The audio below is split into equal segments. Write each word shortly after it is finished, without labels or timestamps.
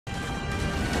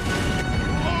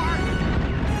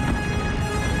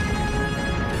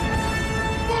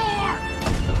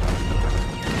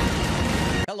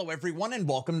everyone, and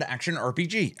welcome to Action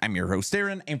RPG. I'm your host,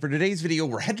 Aaron, and for today's video,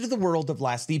 we're headed to the world of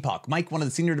Last Epoch. Mike, one of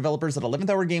the senior developers at 11th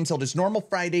Hour Games, held his normal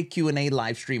Friday Q&A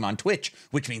live stream on Twitch,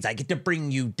 which means I get to bring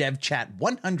you Dev Chat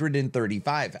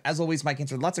 135. As always, Mike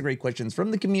answered lots of great questions from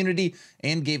the community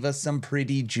and gave us some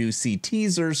pretty juicy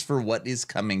teasers for what is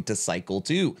coming to Cycle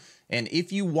 2. And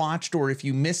if you watched or if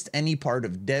you missed any part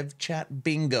of Dev Chat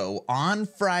Bingo on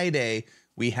Friday,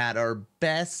 we had our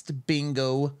best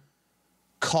bingo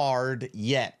card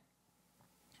yet.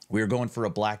 We're going for a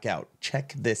blackout.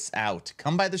 Check this out.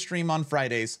 Come by the stream on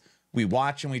Fridays. We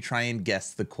watch and we try and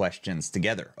guess the questions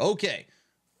together. Okay,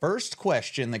 first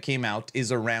question that came out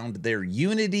is around their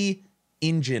Unity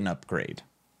engine upgrade.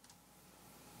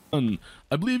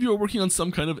 I believe you are working on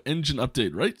some kind of engine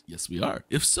update, right? Yes, we are.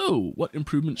 If so, what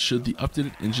improvements should the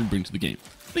updated engine bring to the game?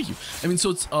 Thank you. I mean, so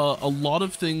it's a lot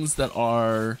of things that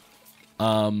are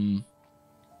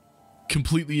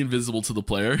completely invisible to the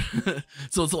player.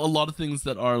 So it's a lot of things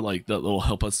that are like that will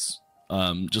help us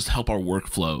just help our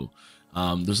workflow.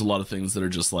 There's a lot of things that are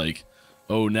just like,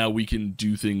 oh, now we can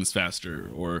do things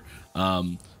faster, or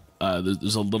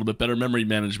there's a little bit better memory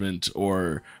management,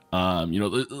 or you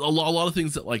know, a lot of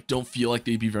things that like don't feel like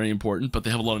they'd be very important, but they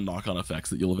have a lot of knock-on effects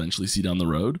that you'll eventually see down the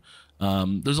road.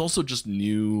 There's also just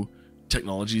new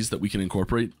technologies that we can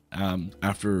incorporate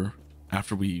after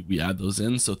we add those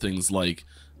in. So things like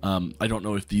I don't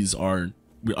know if these are,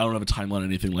 I don't have a timeline or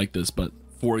anything like this, but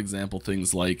for example,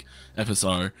 things like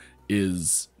FSR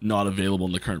is not available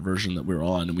in the current version that we're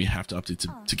on, and we have to update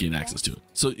to gain access to it.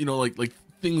 So, you know, like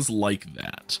things like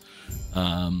that.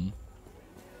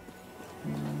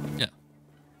 Yeah.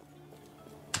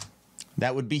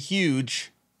 That would be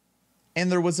huge.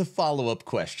 And there was a follow-up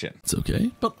question. It's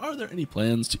okay, but are there any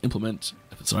plans to implement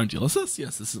FSR and DLSS?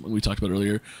 Yes, this is what we talked about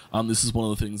earlier. This is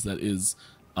one of the things that is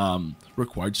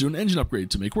required to do an engine upgrade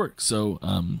to make work. So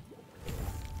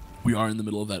we are in the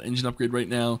middle of that engine upgrade right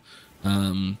now.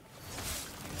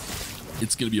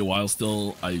 It's going to be a while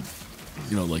still.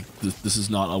 You know, like this is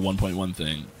not a 1.1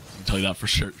 thing. I can tell you that for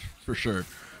sure.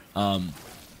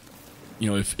 You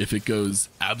know, if it goes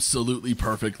absolutely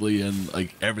perfectly and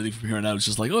like everything from here on out is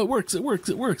just like, oh, it works,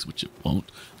 which it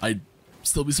won't. I'd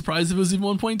still be surprised if it was even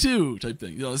 1.2 type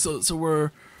thing. You know, so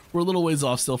we're a little ways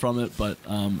off still from it, but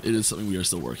it is something we are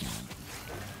still working on.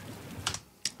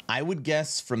 I would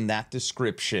guess from that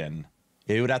description,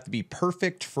 it would have to be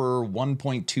perfect for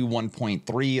 1.2,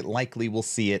 1.3. Likely we'll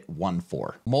see it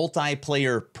 1.4.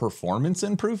 Multiplayer performance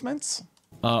improvements?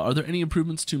 Are there any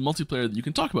improvements to multiplayer that you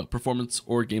can talk about, performance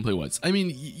or gameplay wise? I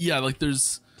mean, yeah, like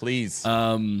there's please.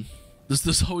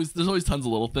 There's always tons of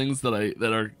little things that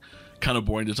are kind of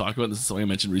boring to talk about. This is something I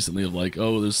mentioned recently of like,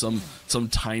 oh, there's some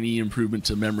tiny improvement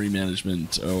to memory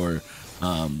management, or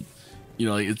you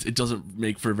know, like it doesn't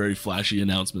make for very flashy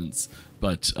announcements,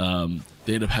 but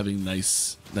they end up having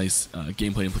nice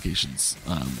gameplay implications.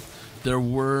 There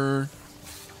were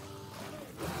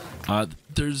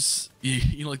there's,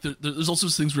 you know, like there's also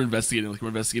things we're investigating. Like we're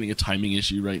investigating a timing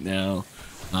issue right now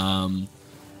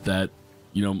that,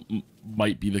 you know,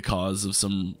 might be the cause of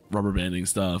some rubber banding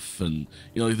stuff, and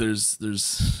you know, like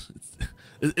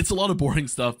it's a lot of boring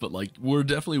stuff, but like we're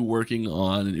definitely working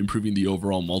on improving the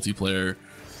overall multiplayer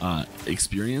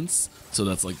experience. So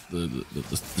that's like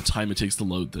the time it takes to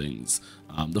load things,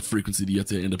 the frequency that you have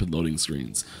to end up in loading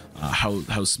screens,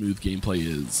 how smooth gameplay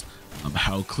is,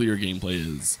 how clear gameplay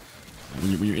is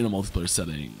when you're in a multiplayer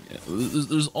setting.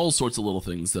 There's all sorts of little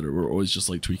things that we're always just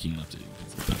like tweaking and updating,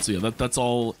 things like that. So yeah, that's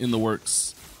all in the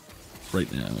works right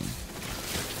now.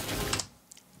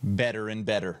 Better and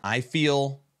better. I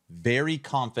feel very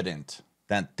confident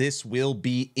that this will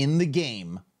be in the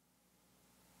game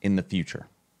in the future.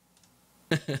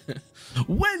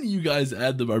 When you guys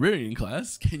add the Barbarian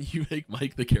class, can you make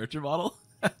Mike the character model?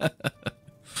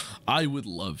 I would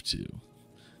love to.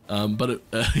 But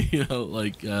you know,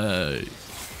 like I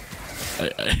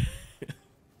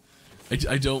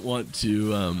don't want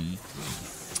to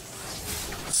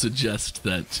suggest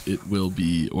that it will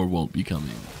be or won't be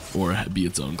coming, or be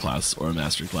its own class or a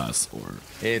master class, or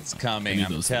it's coming.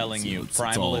 I'm telling you,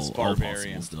 Primalist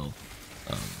Barbarian. Still.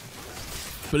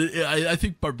 But I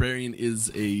think Barbarian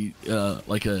is a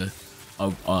like an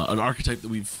archetype that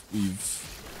we've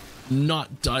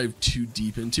not dived too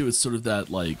deep into. It's sort of that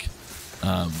like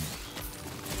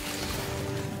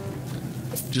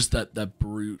just that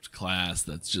brute class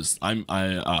that's just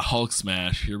I Hulk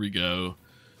smash. Here we go.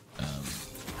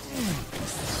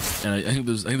 And I think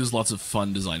there's lots of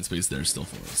fun design space there still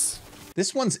for us.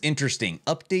 This one's interesting.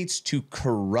 Updates to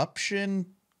corruption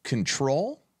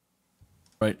control.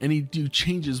 Right, any new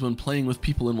changes when playing with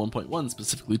people in 1.1,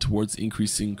 specifically towards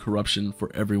increasing corruption for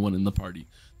everyone in the party.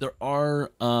 There are,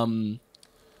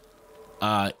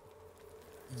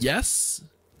 yes,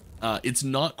 it's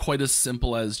not quite as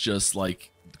simple as just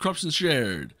like corruption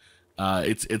shared.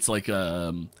 It's like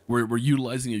we're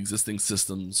utilizing existing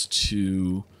systems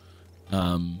to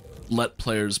let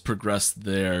players progress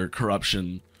their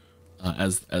corruption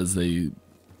as they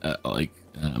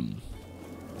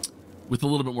with a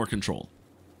little bit more control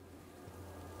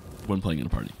when playing in a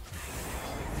party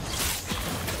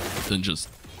than just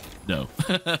no.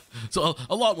 So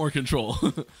a lot more control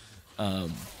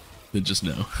than just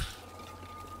no.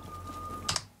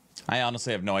 I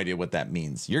honestly have no idea what that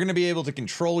means. You're going to be able to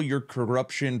control your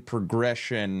corruption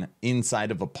progression inside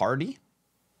of a party?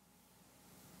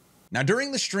 Now,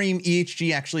 during the stream,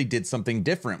 EHG actually did something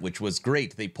different, which was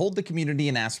great. They polled the community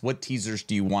and asked, what teasers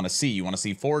do you want to see? You want to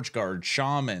see Forge Guard,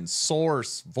 Shaman,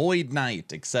 Source, Void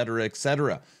Knight, etc.,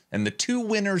 etc. And the two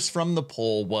winners from the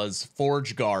poll was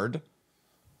Forge Guard,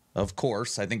 of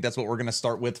course. I think that's what we're going to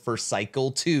start with for Cycle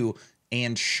 2,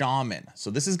 and Shaman. So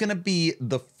this is going to be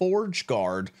the Forge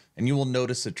Guard, and you will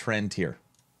notice a trend here.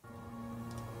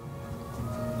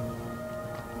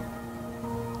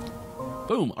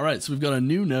 Boom. All right, so we've got a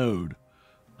new node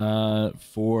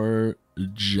for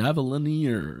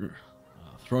Javelineer.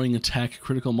 Throwing attack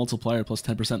critical multiplier plus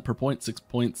 10% per point, 6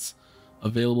 points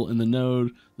available in the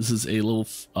node. This is a little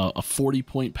a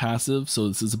 40-point passive, so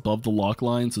this is above the lock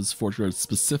line, so it's Forge Guard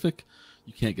specific.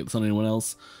 You can't get this on anyone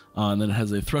else. And then it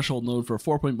has a threshold node for a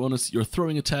 4-point bonus. Your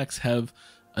throwing attacks have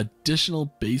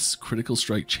additional base critical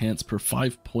strike chance per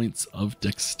 5 points of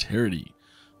dexterity.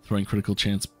 Throwing critical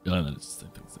chance, that is the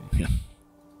same thing, yeah.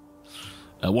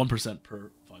 1%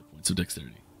 per 5 points of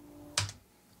dexterity.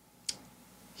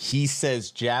 He says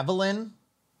javelin.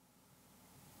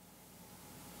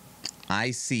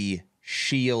 I see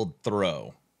shield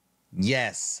throw.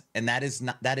 Yes, and that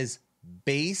is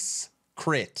base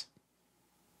crit.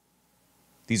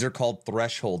 These are called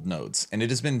threshold nodes, and it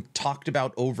has been talked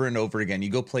about over and over again. You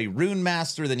go play Rune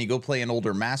Master, then you go play an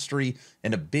older mastery,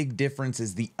 and a big difference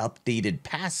is the updated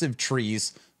passive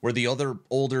trees, where the other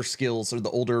older skills or the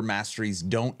older masteries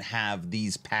don't have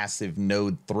these passive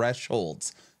node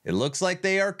thresholds. It looks like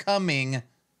they are coming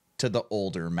to the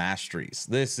older masteries.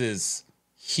 This is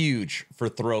huge for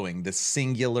throwing the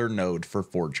singular node for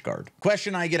Forge Guard.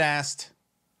 Question I get asked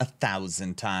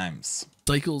 1,000 times.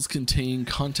 Cycles contain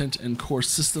content and core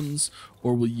systems,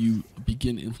 or will you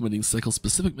begin implementing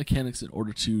cycle-specific mechanics in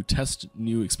order to test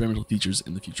new experimental features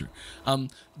in the future?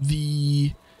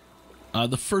 The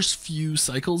first few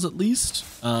cycles, at least,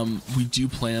 we do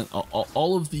plan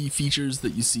all of the features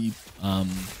that you see in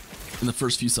the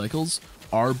first few cycles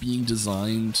are being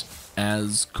designed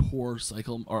as core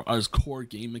cycle or as core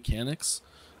game mechanics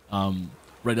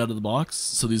right out of the box.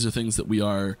 So these are things that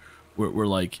we're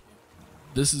like,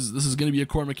 this is going to be a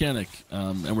core mechanic,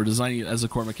 and we're designing it as a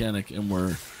core mechanic, and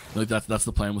we're like that's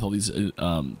the plan with all these the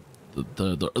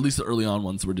at least the early on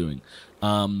ones we're doing.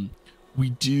 We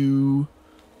do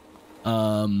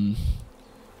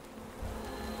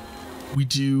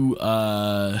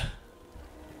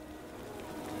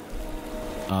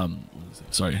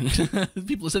sorry,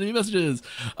 people are sending me messages.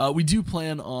 We do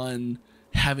plan on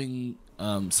having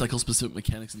cycle specific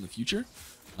mechanics in the future.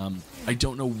 I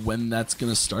don't know when that's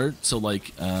going to start. So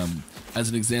like, as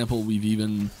an example, we've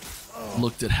even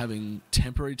looked at having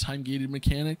temporary time gated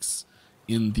mechanics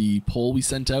in the poll we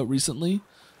sent out recently.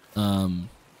 I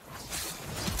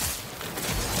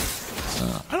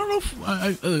don't know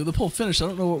if the poll finished. I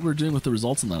don't know what we're doing with the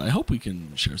results on that. I hope we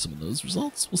can share some of those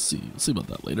results. We'll see. We'll see about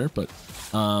that later. But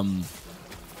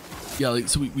yeah, like,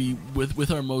 so we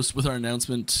with our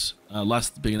announcement,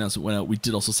 last big announcement went out. We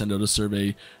did also send out a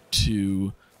survey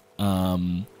to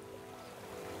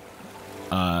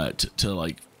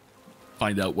like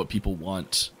find out what people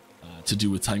want to do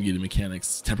with time gated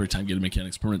mechanics, temporary time gated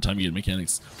mechanics, permanent time gated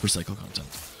mechanics for cycle content.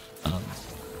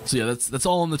 So yeah, that's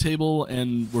all on the table,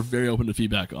 and we're very open to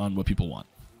feedback on what people want.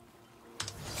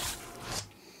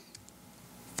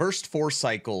 First 4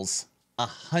 cycles,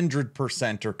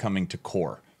 100% are coming to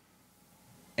core.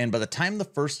 And by the time the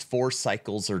first 4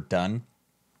 cycles are done,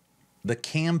 the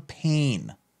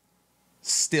campaign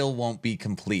still won't be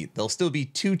complete. There'll still be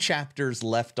 2 chapters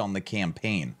left on the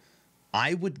campaign.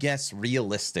 I would guess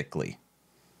realistically,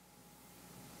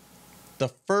 the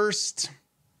first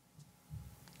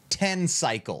 10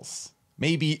 cycles,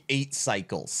 maybe 8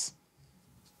 cycles,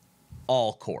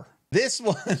 all core. This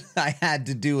one I had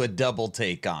to do a double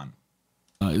take on.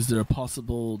 Is there a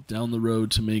possible down the road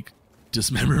to make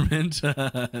dismemberment,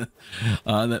 that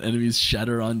enemies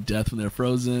shatter on death when they're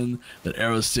frozen, that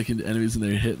arrows stick into enemies when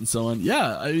they're hit, and so on.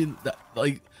 Yeah, I mean,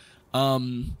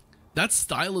 that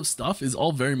style of stuff is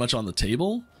all very much on the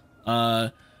table.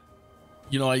 You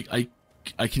know, I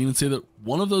can even say that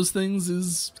one of those things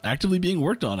is actively being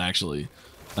worked on, actually.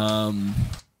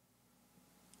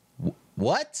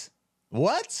 What?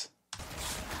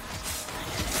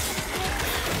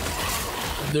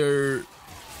 They're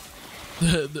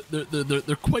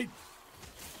quite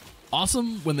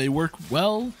awesome when they work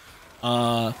well,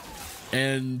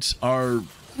 and are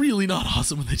really not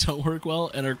awesome when they don't work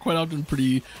well, and are quite often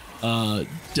pretty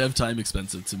dev time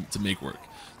expensive to make work.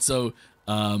 So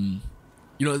you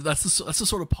know, that's the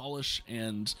sort of polish.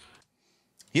 And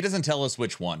he doesn't tell us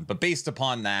which one, but based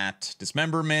upon that,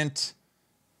 dismemberment,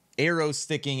 arrows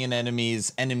sticking in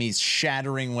enemies, enemies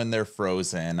shattering when they're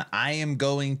frozen, I am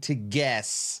going to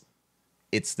guess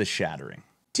it's the shattering.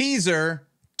 Teaser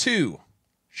 2,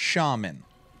 Shaman.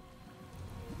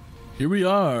 Here we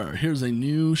are. Here's a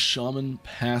new Shaman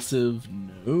passive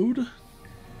node.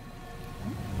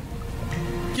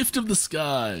 Gift of the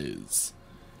Skies.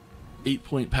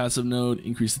 8-point passive node,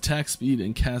 increased attack speed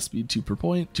and cast speed 2%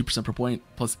 per point,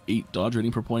 plus 8 dodge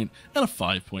rating per point, and a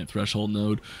 5-point threshold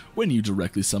node. When you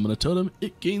directly summon a totem,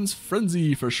 it gains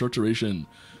Frenzy for a short duration.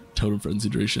 Totem Frenzy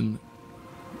duration,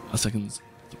 seconds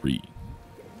 3.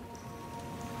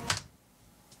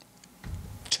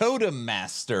 Totem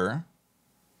Master,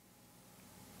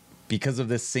 because of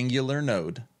this singular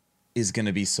node, is going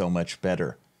to be so much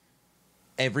better.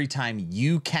 Every time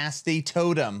you cast a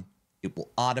totem, it will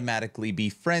automatically be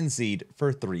frenzied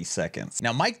for 3 seconds.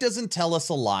 Now, Mike doesn't tell us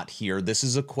a lot here. This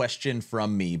is a question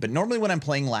from me, but normally when I'm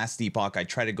playing Last Epoch, I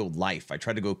try to go life. I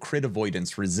try to go crit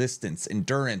avoidance, resistance,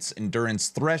 endurance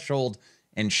threshold,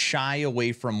 and shy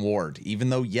away from ward. Even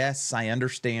though, yes, I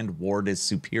understand ward is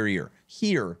superior.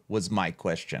 Here was my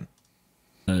question.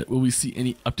 Will we see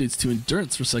any updates to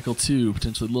endurance for cycle 2?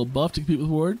 Potentially a little buff to compete with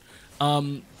ward.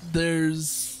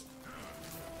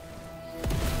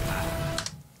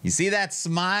 You see that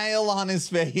smile on his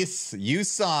face? You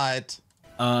saw it.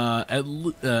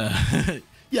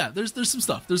 Yeah, there's some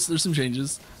stuff. There's some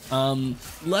changes.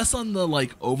 Less on the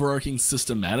like overarching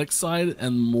systematic side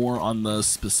and more on the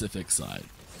specific side.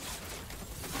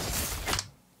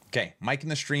 Okay, Mike in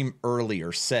the stream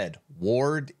earlier said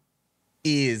ward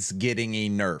is getting a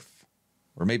nerf.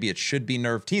 Or maybe it should be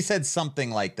nerfed. He said something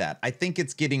like that. I think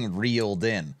it's getting reeled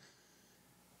in.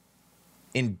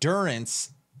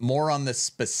 Endurance, more on the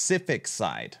specific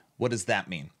side. What does that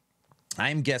mean?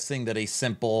 I'm guessing that a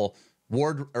simple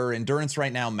ward or endurance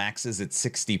right now maxes at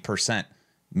 60%.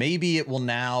 Maybe it will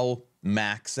now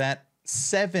max at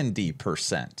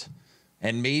 70%.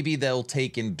 And maybe they'll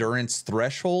take endurance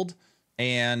threshold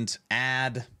and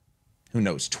add, who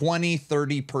knows, 20,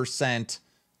 30%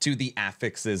 to the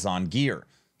affixes on gear.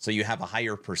 So you have a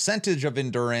higher percentage of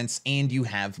endurance and you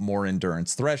have more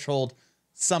endurance threshold.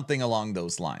 Something along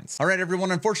those lines. All right,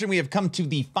 everyone, unfortunately, we have come to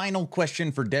the final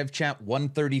question for Dev Chat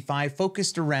 135,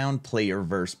 focused around player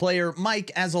versus player.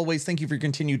 Mike, as always, thank you for your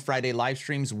continued Friday live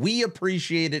streams. We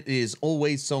appreciate it. It is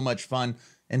always so much fun.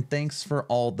 And thanks for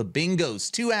all the bingos.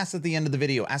 2 asks at the end of the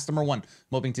video. Ask number 1, I'm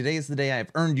hoping today is the day I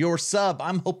have earned your sub.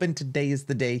 I'm hoping today is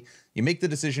the day you make the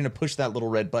decision to push that little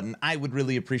red button. I would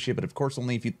really appreciate it, but of course,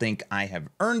 only if you think I have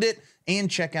earned it.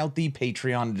 And check out the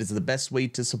Patreon. It is the best way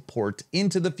to support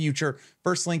into the future.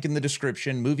 First link in the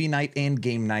description. Movie night and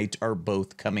game night are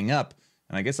both coming up.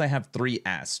 And I guess I have 3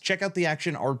 asks. Check out the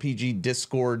Action RPG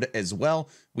Discord as well.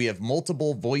 We have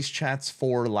multiple voice chats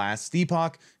for Last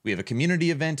Epoch. We have a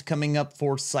community event coming up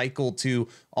for Cycle 2.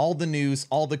 All the news,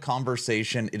 all the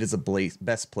conversation. It is a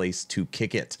best place to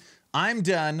kick it. I'm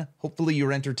done. Hopefully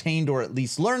you're entertained or at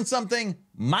least learned something.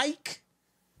 Mike,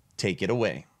 take it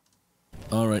away.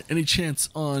 All right. Any chance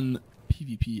on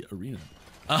PvP Arena?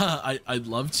 I'd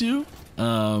love to.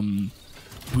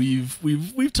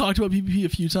 We've talked about PvP a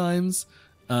few times.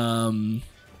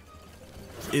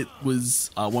 It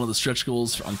was one of the stretch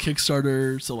goals on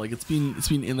Kickstarter, so like it's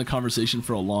been in the conversation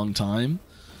for a long time.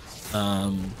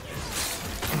 I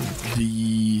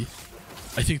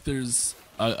think there's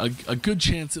a good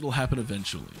chance it'll happen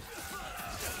eventually.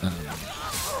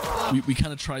 We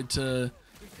kind of tried to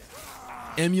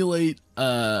emulate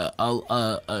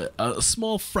a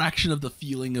small fraction of the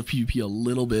feeling of PvP a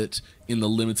little bit in the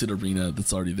limited arena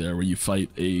that's already there, where you fight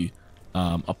a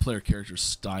player character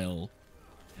style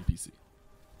NPC.